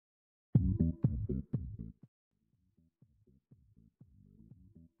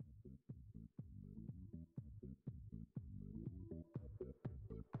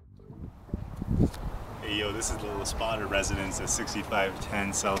Hey yo, this is the Spada residence at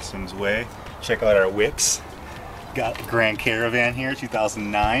 6510 South Sims Way. Check out our whips. Got the Grand Caravan here,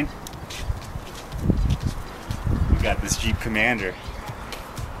 2009. We got this Jeep Commander,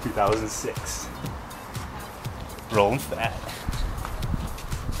 2006. Rolling fat.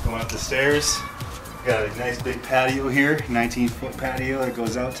 Going up the stairs. Got a nice big patio here, 19-foot patio that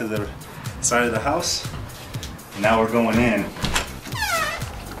goes out to the side of the house. And now we're going in.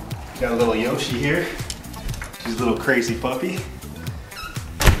 Got a little Yoshi here. She's a little crazy puppy.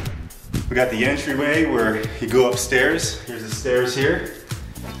 We got the entryway where you go upstairs. Here's the stairs here.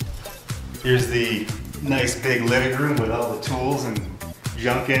 Here's the nice big living room with all the tools and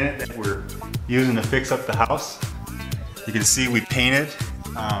junk in it that we're using to fix up the house. You can see we painted.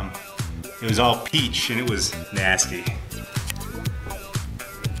 It was all peach and it was nasty.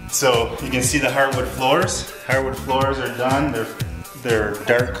 So you can see the hardwood floors. Hardwood floors are done. They're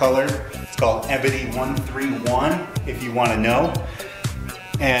dark color. It's called Ebony 131 if you want to know.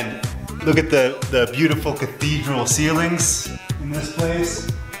 And look at the beautiful cathedral ceilings in this place.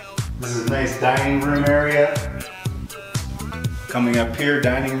 This is a nice dining room area. Coming up here,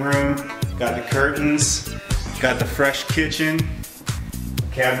 dining room. Got the curtains. Got the fresh kitchen.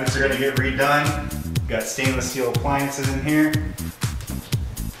 Cabinets are going to get redone. Got stainless steel appliances in here.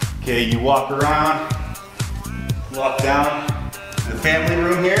 Okay, you walk around, walk down to the family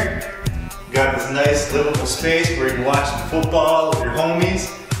room here. Got this nice livable space where you can watch football with your homies.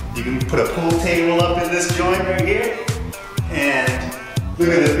 You can put a pool table up in this joint right here. And look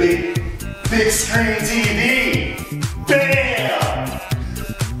at the big screen TV. Bam!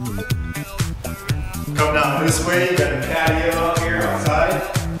 Come down this way, you got a patio out here outside.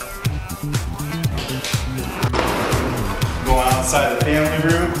 Going outside the family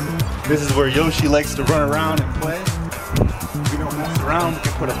room. This is where Yoshi likes to run around and play. We don't mess around, we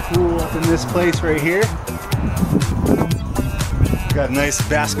can put a pool up in this place right here. Got a nice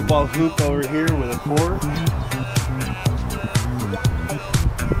basketball hoop over here with a court.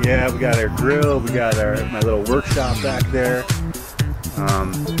 Yeah, we got our grill, we got my little workshop back there.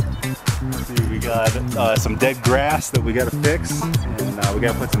 We got some dead grass that we got to fix, and we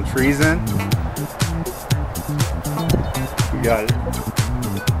got to put some trees in. We got a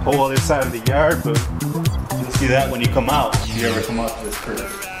whole other side of the yard, but you'll see that when you come out, if you ever come out to this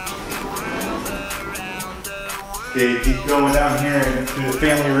curve. Okay, keep going down here through the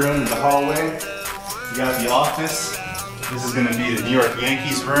family room and the hallway. You got the office. This is going to be the New York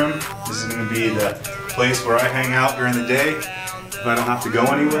Yankees room. This is going to be the place where I hang out during the day if I don't have to go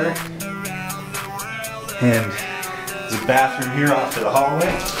anywhere. And there's a bathroom here off to the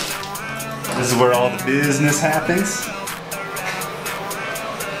hallway. This is where all the business happens.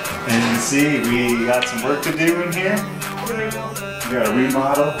 And you can see we got some work to do in here. We got a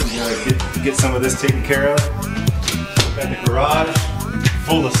remodel. We got to get some of this taken care of. Got the garage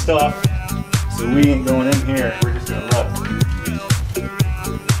full of stuff, so we ain't going in here. We're just gonna look.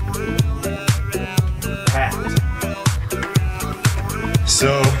 Packed.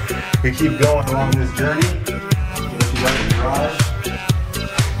 So we keep going along this journey. You got the garage.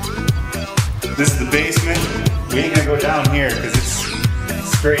 This is the basement. We ain't gonna go down here because it's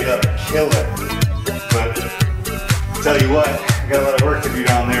straight up killer. But tell you what, I got a lot of work to do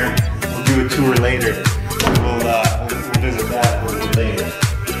down there. We'll do a tour later. We'll visit that a little later.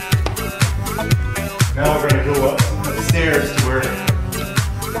 Now we're going to go upstairs to where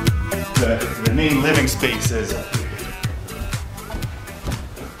the main living space is.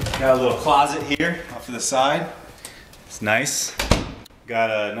 Got a little closet here off to the side. It's nice. Got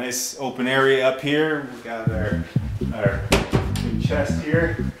a nice open area up here. We got our big chest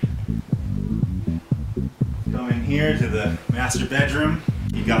here. Come in here to the master bedroom.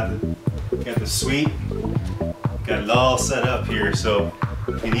 You got the suite. Got it all set up here, so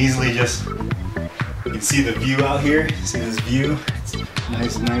you can easily you can see the view out here. See this view?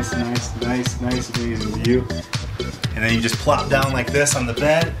 It's nice, amazing view. And then you just plop down like this on the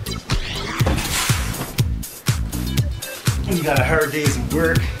bed. And you got a hard day's of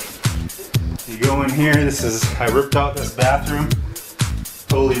work. You go in here. I ripped out this bathroom.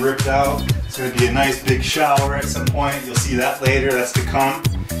 Totally ripped out. It's going to be a nice big shower at some point. You'll see that later. That's to come.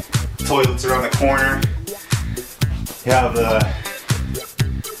 Toilets around the corner. You have the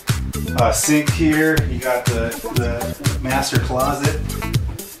sink here. You got the master closet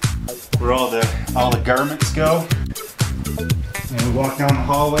where all the garments go. And we walk down the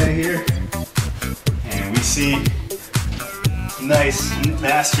hallway here, and we see nice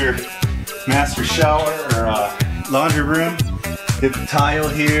master shower or laundry room. Did the tile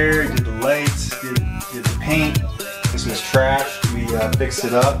here, did the lights, did the paint. This was trash. We fixed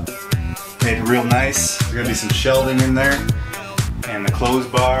it up. Made it real nice. There's gonna be some shelving in there. And the clothes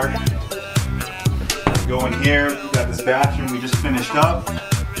bar. Go in here, we've got this bathroom we just finished up.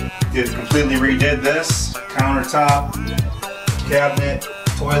 Completely redid this. Countertop, cabinet,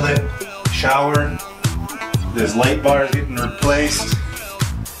 toilet, shower. This light bar is getting replaced.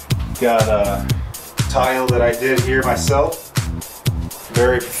 Got a tile that I did here myself.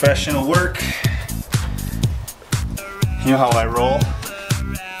 Very professional work. You know how I roll.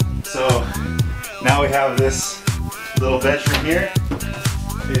 So now we have this little bedroom here.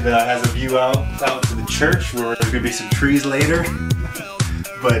 It has a view out to the church where there's gonna be some trees later.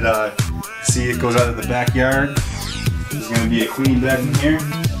 But see, it goes out of the backyard. There's gonna be a queen bed in here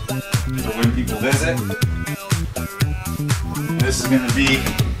for when people visit. And this is gonna be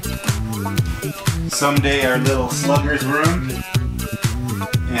someday our little slugger's room.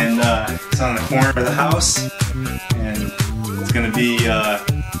 And it's on the corner of the house. And it's gonna be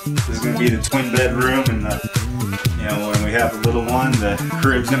this is gonna be the twin bedroom, and you know, when we have a little one, the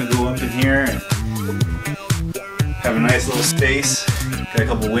crib's gonna go up in here and have a nice little space. Got a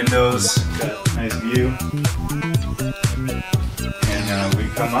couple windows, got a nice view. And we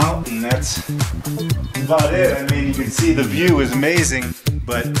come out, and that's about it. I mean, you can see the view is amazing,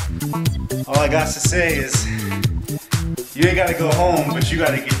 but all I got to say is, you ain't gotta go home, but you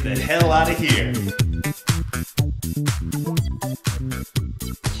gotta get the hell out of here.